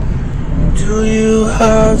Do you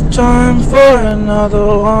have time for another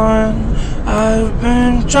one? I've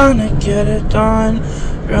been trying to get it done.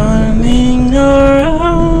 Running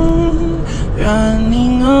around,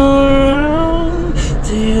 running around.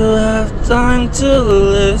 Do you have time to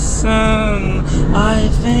listen? I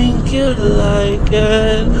think you'd like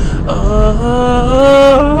it. Oh,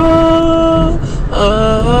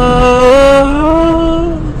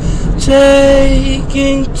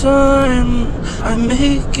 taking time, I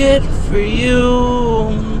make it for you.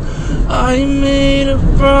 I made a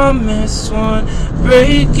promise, won't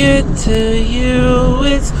break it to you.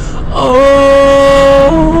 It's all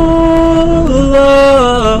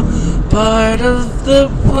a part of the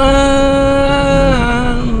plan.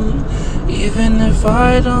 Even if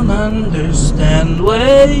I don't understand,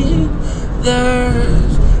 wait,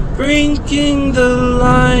 there's bringing the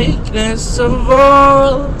likeness of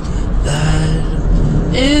all that.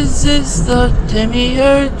 Is this the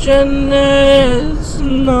demiurge, and it's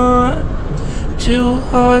not too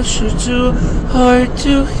harsh or too hard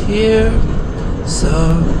to hear?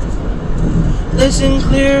 So listen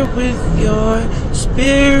clear with your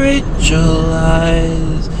spiritual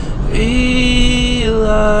eyes.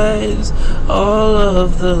 Realize all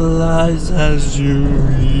of the lies as you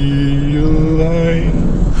realize.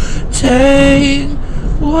 Take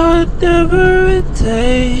whatever it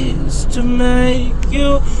takes to make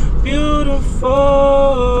you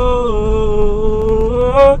beautiful.